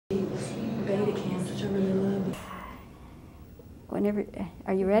played it, Kansas, which I really loved. Whenever,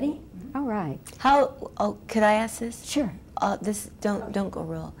 are you ready? All right. Could I ask this? Sure. Don't go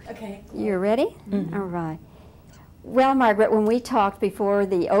real. Okay. You're ready? Mm-hmm. All right. Well, Margaret, when we talked before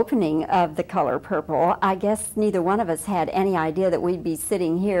the opening of The Color Purple, I guess neither one of us had any idea that we'd be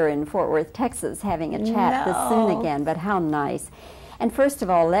sitting here in Fort Worth, Texas, having a chat this soon again, but how nice. And first of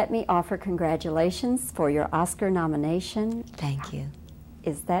all, let me offer congratulations for your Oscar nomination. Thank you.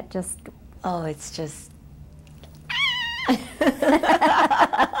 Is that just... Oh, it's just...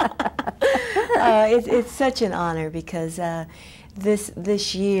 it's such an honor because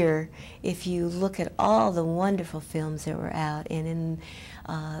this year, if you look at all the wonderful films that were out, and in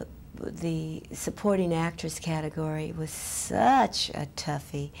the supporting actress category was such a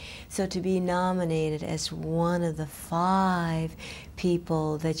toughie. So to be nominated as one of the 5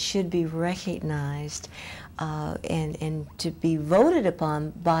 people that should be recognized and to be voted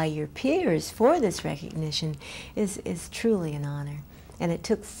upon by your peers for this recognition is truly an honor. And it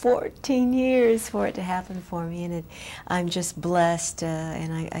took 14 years for it to happen for me, and I'm just blessed,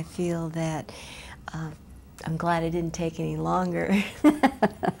 and I feel that I'm glad it didn't take any longer.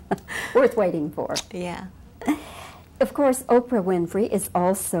 Worth waiting for. Yeah. Of course, Oprah Winfrey is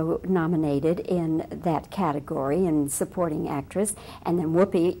also nominated in that category in Supporting Actress, and then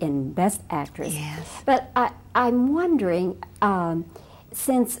Whoopi in Best Actress. Yes. But I'm wondering,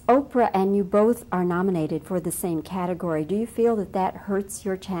 since Oprah and you both are nominated for the same category, do you feel that that hurts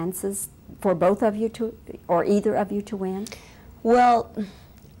your chances for both of you to, or either of you to win? Well,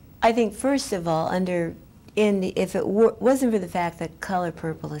 I think first of all, if it wasn't for the fact that Color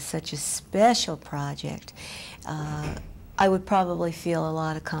Purple is such a special project, I would probably feel a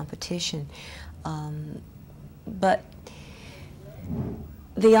lot of competition. But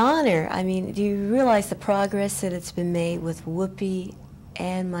the honor, I mean, do you realize the progress that it's been made with Whoopi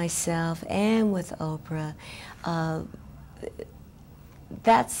and myself and with Oprah?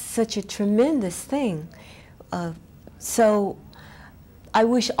 That's such a tremendous thing. So I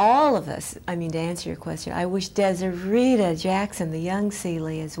wish all of us, I mean, to answer your question, I wish Desiree Jackson, the young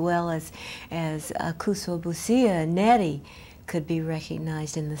Celie, as well as Kuso Busia and Nettie could be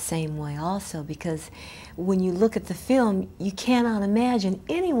recognized in the same way also, because when you look at the film, you cannot imagine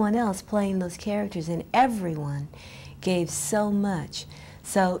anyone else playing those characters, and everyone gave so much.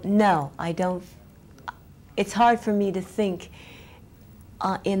 So no, I don't, it's hard for me to think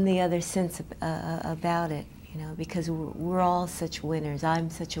in the other sense about it. You know, because we're all such winners. I'm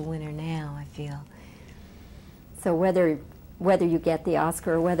such a winner now, I feel. So whether you get the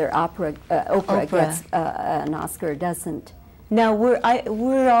Oscar or whether Oprah gets an Oscar doesn't... No,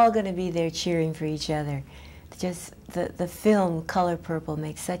 we're all going to be there cheering for each other. Just the film Color Purple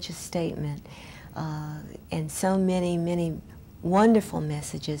makes such a statement, and so many wonderful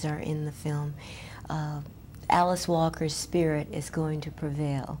messages are in the film. Alice Walker's spirit is going to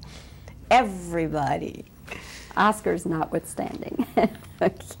prevail. Everybody. Oscars notwithstanding.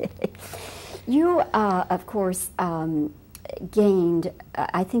 Okay. You, of course, gained,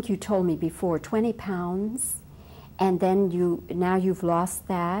 I think you told me before, 20 pounds, and then now you've lost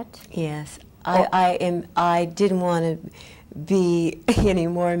that? Yes. I didn't want to be any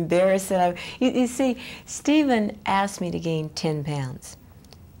more embarrassed than you see, Stephen asked me to gain 10 pounds.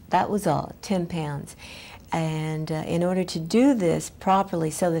 That was all, 10 pounds. And in order to do this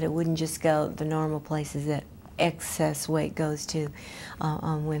properly so that it wouldn't just go the normal places that excess weight goes to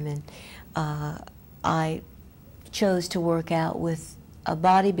on women, I chose to work out with a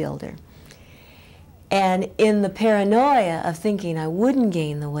bodybuilder. And in the paranoia of thinking I wouldn't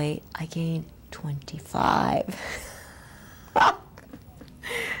gain the weight, I gained 25.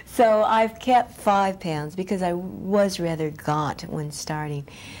 So I've kept 5 pounds because I was rather gaunt when starting,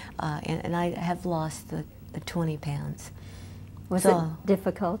 and I have lost the 20 pounds. Was it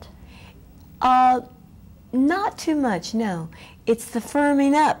difficult? Not too much, no. It's the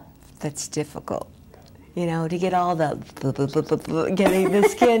firming up that's difficult. You know, to get all the getting the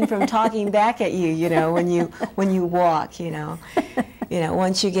skin from talking back at you. You know, when you walk. You know,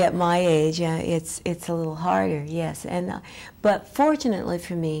 once you get my age, it's a little harder. Yes, but fortunately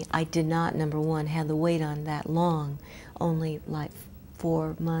for me, I did not, number one, have the weight on that long. Only like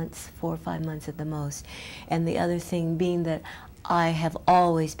 4 or 5 months at the most. And the other thing being that I have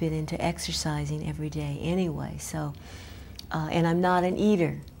always been into exercising every day anyway, so, and I'm not an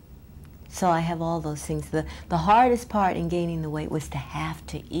eater, so I have all those things. The hardest part in gaining the weight was to have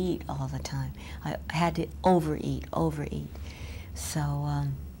to eat all the time. I had to overeat. So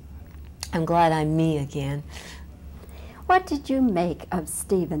I'm glad I'm me again. What did you make of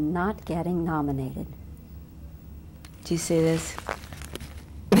Stephen not getting nominated? Do you see this?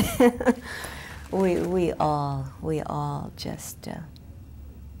 we all just,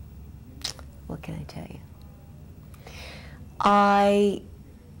 what can I tell you?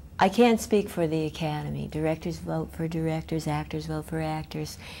 I can't speak for the Academy. Directors vote for directors, actors vote for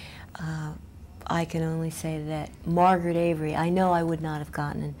actors. I can only say that Margaret Avery, I know I would not have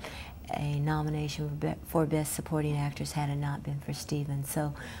gotten a nomination for Best Supporting Actress had it not been for Stephen.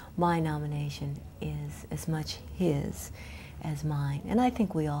 So my nomination is as much his as mine. And I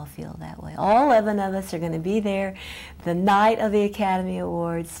think we all feel that way. All 11 of us are going to be there the night of the Academy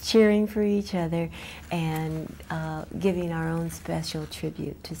Awards, cheering for each other and giving our own special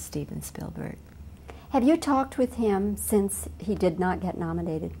tribute to Steven Spielberg. Have you talked with him since he did not get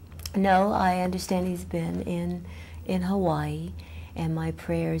nominated? No, I understand he's been in Hawaii, and my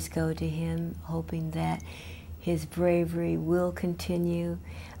prayers go to him, hoping that his bravery will continue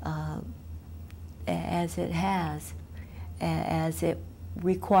as it has, as it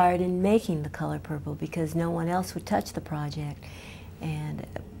required in making The Color Purple, because no one else would touch the project. And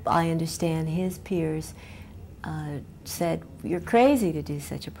I understand his peers said, "You're crazy to do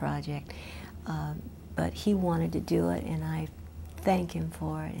such a project." But he wanted to do it, and I thank him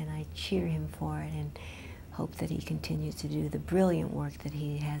for it, and I cheer him for it, and hope that he continues to do the brilliant work that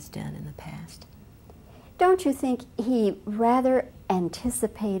he has done in the past. Don't you think he rather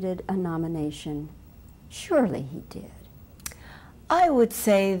anticipated a nomination? Surely he did. I would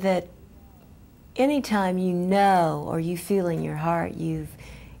say that anytime you know or you feel in your heart you've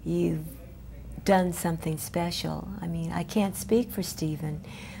done something special. I mean, I can't speak for Stephen.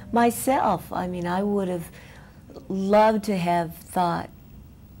 Myself, I mean, I would have loved to have thought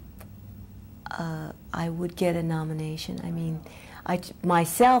I would get a nomination. I mean,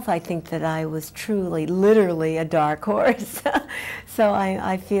 myself, I think that I was truly, literally a dark horse. So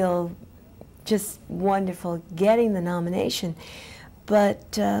I feel just wonderful getting the nomination.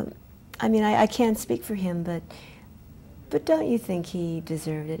 But, I mean, I can't speak for him, but don't you think he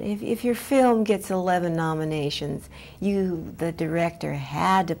deserved it? If your film gets 11 nominations, you, the director,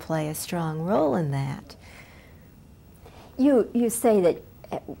 had to play a strong role in that. You say that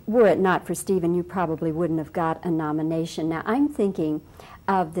were it not for Stephen, you probably wouldn't have got a nomination. Now, I'm thinking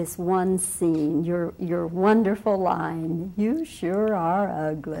of this one scene, your wonderful line, "You sure are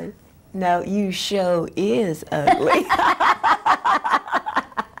ugly." No, "You show is ugly."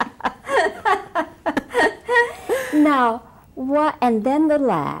 Now, what, and then the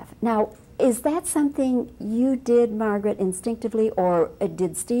laugh. Now, is that something you did, Margaret, instinctively, or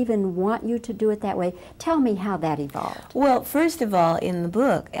did Stephen want you to do it that way? Tell me how that evolved. Well, first of all, in the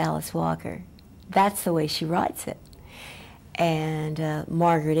book, Alice Walker, that's the way she writes it. And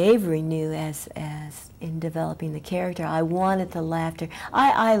Margaret Avery knew as in developing the character, I wanted the laughter.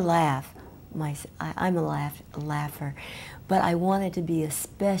 I laugh. I'm a laugher, but I wanted to be a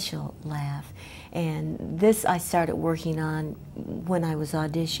special laugh. And this I started working on when I was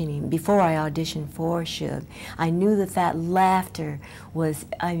auditioning, before I auditioned for Shug. I knew that that laughter was,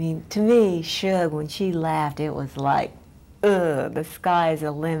 I mean, to me, Shug, when she laughed, it was like, ugh, the sky's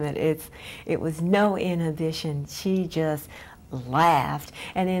the limit. It was no inhibition. She just laughed.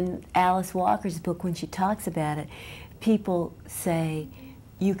 And in Alice Walker's book, when she talks about it, people say,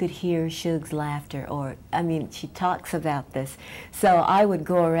 you could hear Shug's laughter, or, I mean, she talks about this. So I would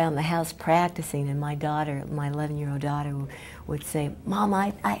go around the house practicing, and my daughter, my 11-year-old daughter, would say,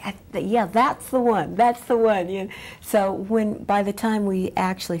 "Mom, yeah, that's the one, that's the one." You know? So by the time we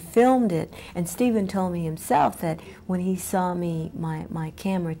actually filmed it, and Stephen told me himself that when he saw me, my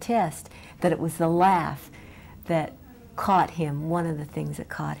camera test, that it was the laugh that caught him, one of the things that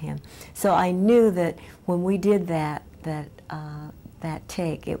caught him. So I knew that when we did that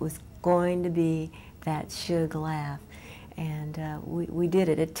take, it was going to be that Shug laugh, and we did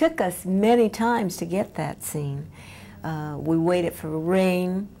it. It took us many times to get that scene. We waited for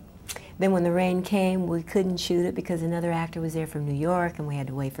rain. Then when the rain came, we couldn't shoot it because another actor was there from New York, and we had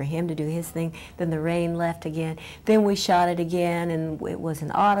to wait for him to do his thing. Then the rain left again. Then we shot it again, and it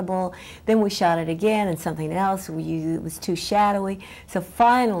wasn't audible. Then we shot it again, and something else, it was too shadowy. So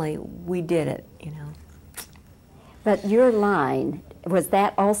finally, we did it, you know. But your line, was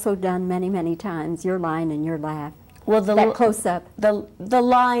that also done many, many times, your line and your laugh? Well, that close-up? The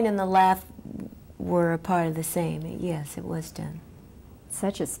line and the laugh were a part of the same. Yes, it was done.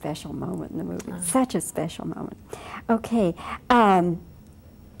 Such a special moment in the movie. Such a special moment. Okay.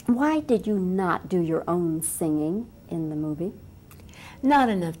 Why did you not do your own singing in the movie? Not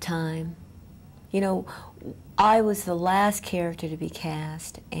enough time. You know, I was the last character to be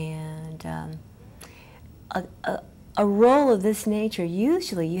cast, and a role of this nature,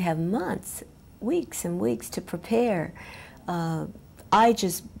 usually you have months, weeks and weeks to prepare. I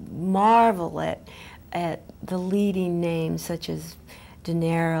just marvel at the leading names such as De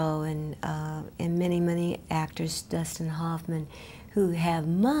Niro and many actors, Dustin Hoffman, who have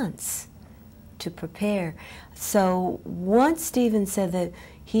months to prepare. So once Stephen said that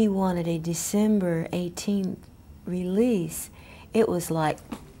he wanted a December 18th release, it was like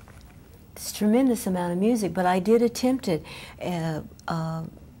this tremendous amount of music, but I did attempt it.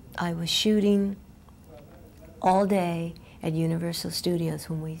 I was shooting all day at Universal Studios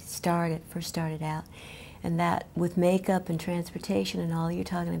when we first started out, and that with makeup and transportation and all, you're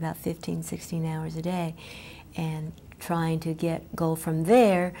talking about 15, 16 hours a day, and trying to go from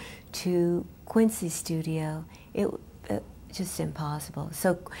there to Quincy's studio, it just impossible.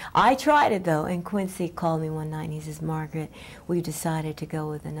 So I tried it though, and Quincy called me one night and he says, "Margaret, we decided to go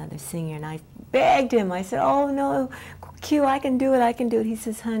with another singer." And I begged him. I said, "Oh no, Q, I can do it, I can do it." He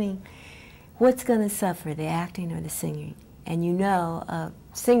says, "Honey, what's going to suffer, the acting or the singing?" And you know,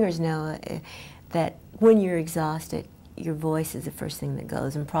 singers know that when you're exhausted, your voice is the first thing that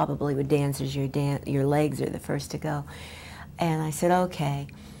goes, and probably with dancers, your legs are the first to go. And I said, okay.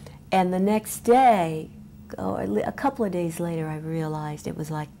 And the next day, a couple of days later, I realized it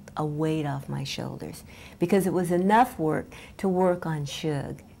was like a weight off my shoulders, because it was enough work to work on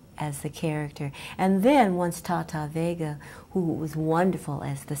Shug as the character. And then once Tata Vega, who was wonderful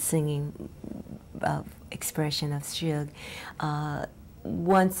as the singing expression of Shug,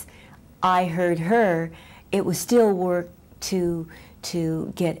 once I heard her, it was still work to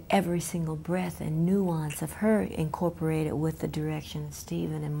get every single breath and nuance of her incorporated with the direction of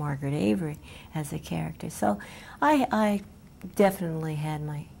Stephen and Margaret Avery as a character. So I definitely had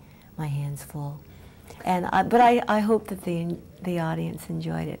my hands full. And but I hope that the audience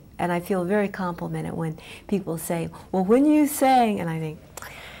enjoyed it. And I feel very complimented when people say, "Well, when you sang," and I think,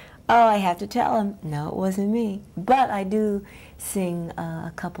 oh, I have to tell them, no, it wasn't me. But I do sing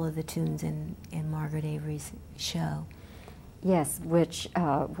a couple of the tunes in Margaret Avery's show. Yes, which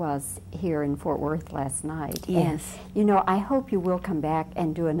was here in Fort Worth last night. Yes. And, you know, I hope you will come back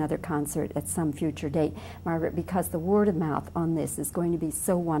and do another concert at some future date, Margaret, because the word of mouth on this is going to be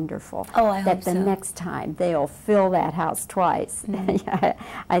so wonderful. Oh, I hope that the so. next time they'll fill that house twice. Mm-hmm.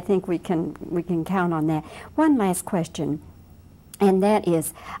 I think we can count on that. One last question, and that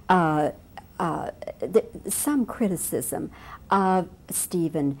is some criticism of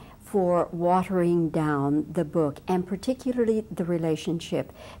Stephen for watering down the book, and particularly the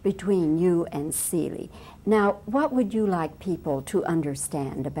relationship between you and Celie. Now, what would you like people to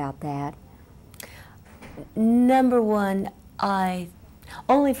understand about that? Number one,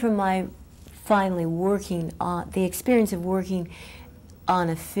 only from my finally working on, the experience of working on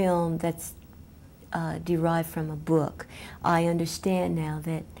a film that's derived from a book, I understand now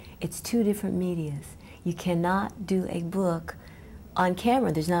that it's two different medias. You cannot do a book on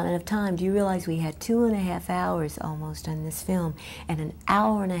camera. There's not enough time. Do you realize we had 2.5 hours almost on this film, and 1.5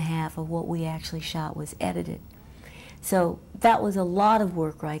 hours of what we actually shot was edited? So that was a lot of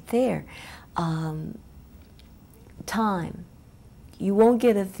work right there. Time. You won't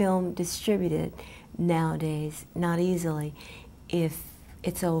get a film distributed nowadays, not easily, if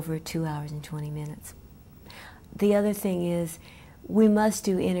it's over 2 hours and 20 minutes. The other thing is, we must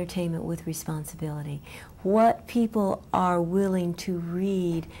do entertainment with responsibility. What people are willing to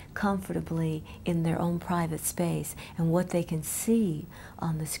read comfortably in their own private space and what they can see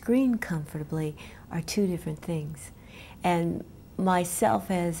on the screen comfortably are two different things. And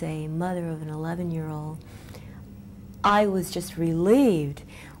myself, as a mother of an 11-year-old, I was just relieved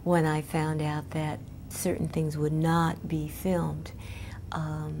when I found out that certain things would not be filmed.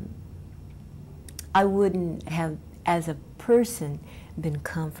 I wouldn't have, as a person, been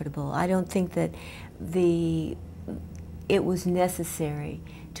comfortable. I don't think that it was necessary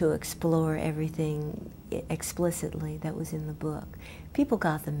to explore everything explicitly that was in the book. People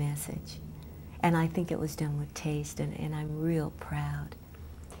got the message, and I think it was done with taste, and I'm real proud.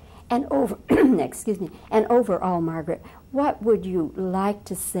 And excuse me. And overall, Margaret, what would you like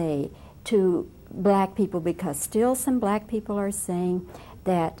to say to black people? Because still some black people are saying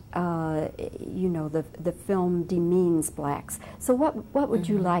that you know, the film demeans blacks. So what would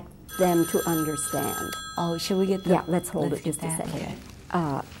you like them to understand? Oh, shall we get the... Yeah, let's hold it just a second.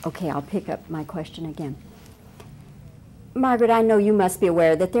 Okay. Okay, I'll pick up my question again. Margaret, I know you must be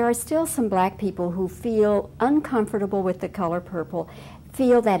aware that there are still some black people who feel uncomfortable with The Color Purple,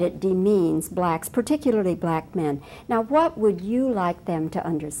 feel that it demeans blacks, particularly black men. Now, what would you like them to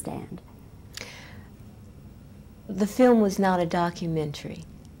understand? The film was not a documentary.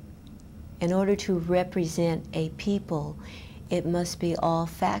 In order to represent a people it must be all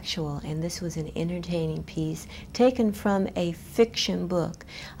factual, and this was an entertaining piece taken from a fiction book.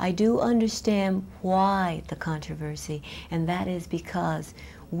 I do understand why the controversy, and that is because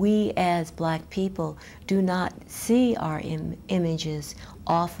we as black people do not see our images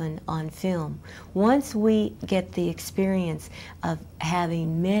often on film. Once we get the experience of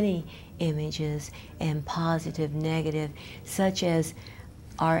having many images, and positive, negative, such as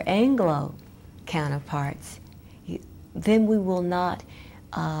our Anglo counterparts, then we will not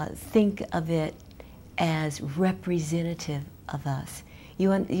think of it as representative of us.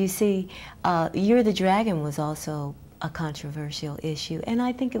 You see, You're the Dragon was also a controversial issue, and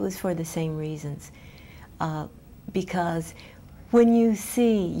I think it was for the same reasons. Because when you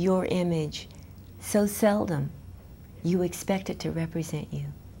see your image so seldom, you expect it to represent you.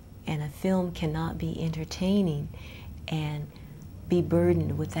 And a film cannot be entertaining and be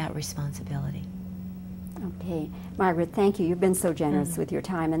burdened with that responsibility. Okay, Margaret, thank you. You've been so generous with your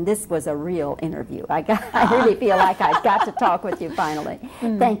time, and this was a real interview. I really feel like I got to talk with you finally.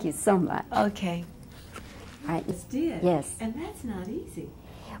 Thank you so much. Okay. All right. Just did. Yes. And that's not easy.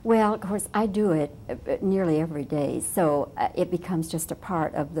 Well, of course, I do it nearly every day, so it becomes just a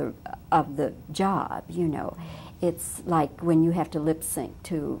part of the job, you know. It's like when you have to lip sync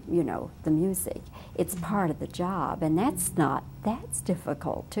to, you know, the music. It's part of the job, and that's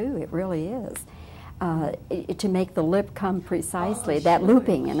difficult too. It really is. To make the lip come precisely, that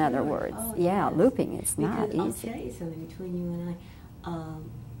looping, in other words. Oh, yeah, yes. Looping is not because easy. I'll tell you something between you and I.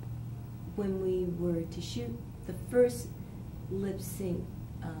 When we were to shoot the first lip sync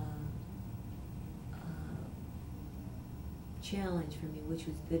challenge for me, which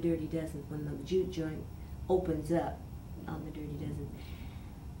was the Dirty Dozen, when the jute joint opens up on the Dirty Dozen,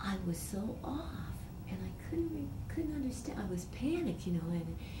 I was so off, and I couldn't understand. I was panicked, you know,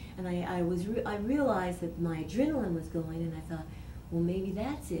 and I realized that my adrenaline was going, and I thought, well, maybe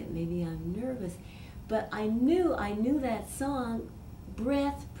that's it. Maybe I'm nervous, but I knew that song,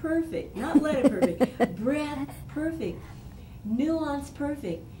 breath perfect, not letter perfect, breath perfect, nuance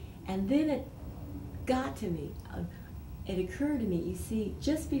perfect, and then it got to me. It occurred to me, you see,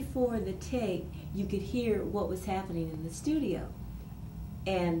 just before the take, you could hear what was happening in the studio.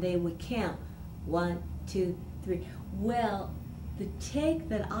 And they would count, 1, 2, 3. Well, the take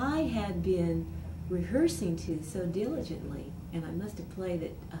that I had been rehearsing to so diligently, and I must have played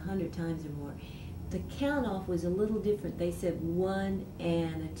it 100 times or more, the count-off was a little different. They said 1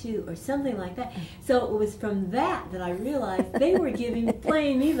 and a 2, or something like that. So it was from that I realized they were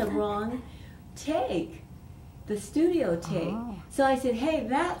playing me the wrong take. The studio take. Oh. So I said, hey,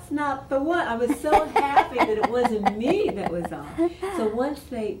 that's not the one. I was so happy that it wasn't me that was off. So once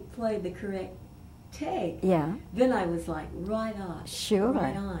they played the correct take, yeah, then I was like right off. Sure.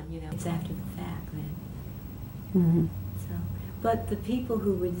 Right on, you know. It's after the fact then. Mm-hmm. So, but the people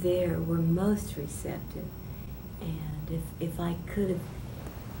who were there were most receptive. And if I could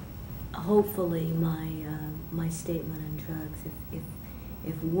have, hopefully my statement on drugs,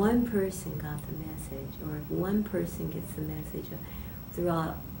 if one person got the message, or if one person gets the message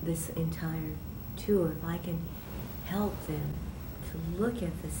throughout this entire tour, if I can help them to look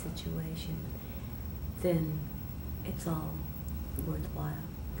at the situation, then it's all worthwhile,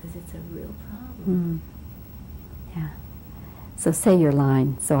 because it's a real problem. Yeah. So say your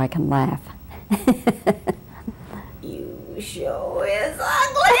line so I can laugh. You sure is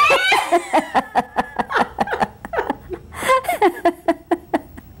ugly!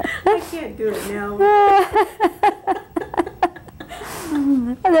 I can't do it now.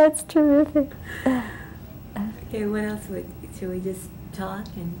 That's terrific. Okay, what else should we just talk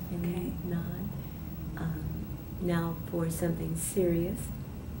and okay. nod? Now for something serious,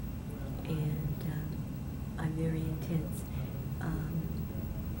 and I'm very intense.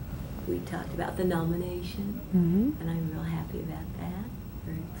 We talked about the nomination, and I'm real happy about that.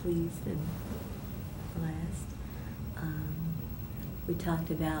 Very pleased and blessed. We talked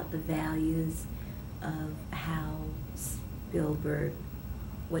about the values of how Spielberg,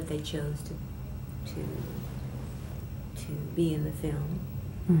 what they chose to be in the film,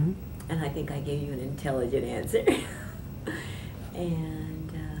 and I think I gave you an intelligent answer.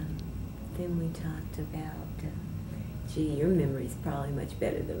 And then we talked about, gee, your memory's probably much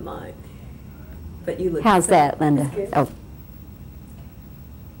better than mine. But you look. How's that, Linda? Oh.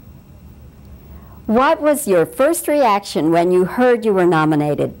 What was your first reaction when you heard you were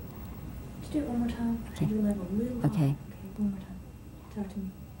nominated? Just do it one more time. Okay. You level a little. Okay. Okay, one more time. Talk to me.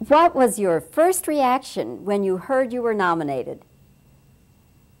 What was your first reaction when you heard you were nominated?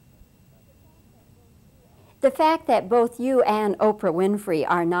 The fact that both you and Oprah Winfrey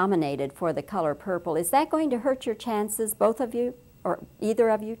are nominated for The Color Purple, is that going to hurt your chances, both of you, or either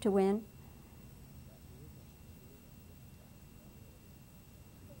of you, to win?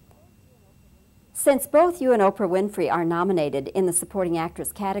 Since both you and Oprah Winfrey are nominated in the Supporting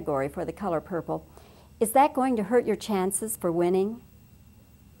Actress category for The Color Purple, is that going to hurt your chances for winning?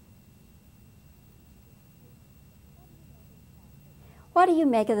 What do you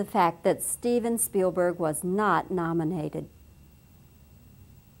make of the fact that Steven Spielberg was not nominated?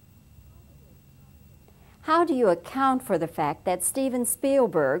 How do you account for the fact that Steven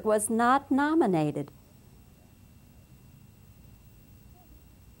Spielberg was not nominated?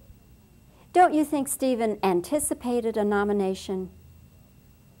 Don't you think Steven anticipated a nomination?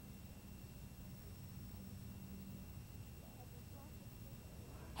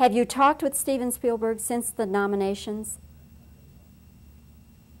 Have you talked with Steven Spielberg since the nominations?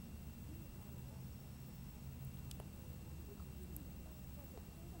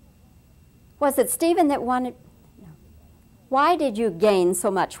 Was it Steven that wanted? No. Why did you gain so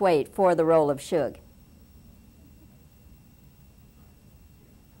much weight for the role of Shug?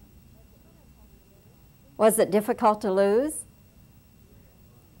 Was it difficult to lose?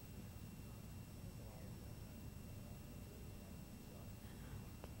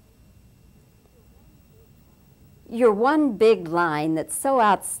 Your one big line that's so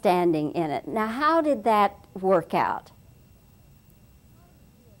outstanding in it. Now, how did that work out?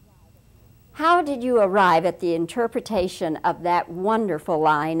 How did you arrive at the interpretation of that wonderful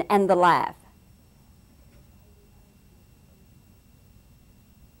line and the laugh?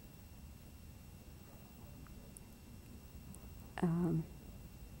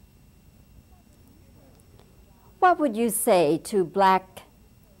 What would you say to blacks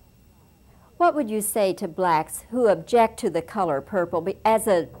who object to the color purple as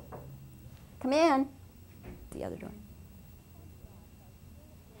a, come in, the other door.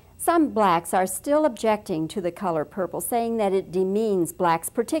 Some blacks are still objecting to the color purple, saying that it demeans blacks,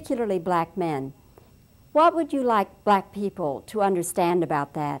 particularly black men. What would you like black people to understand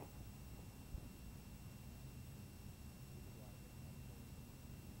about that?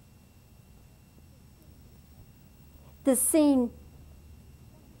 The scene,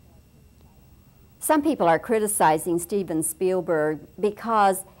 some people are criticizing Steven Spielberg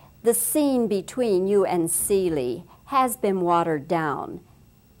because the scene between you and Celie has been watered down.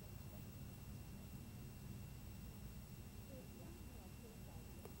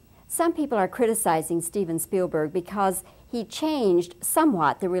 Some people are criticizing Steven Spielberg because he changed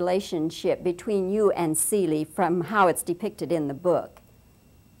somewhat the relationship between you and Celie from how it's depicted in the book.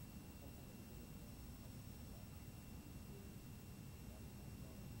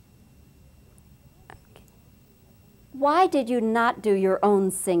 Okay. Why did you not do your own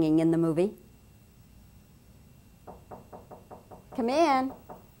singing in the movie? Come in.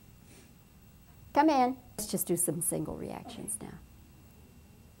 Come in. Let's just do some single reactions now.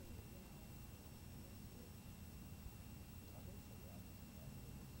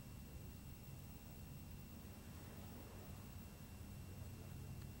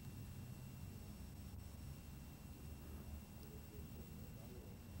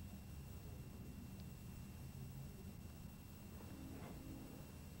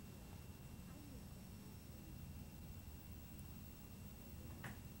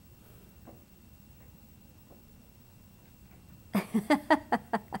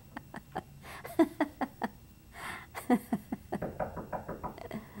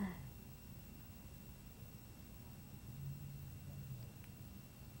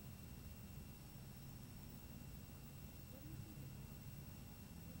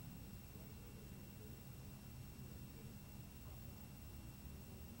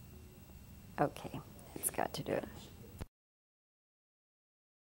 Okay, it's got to do it.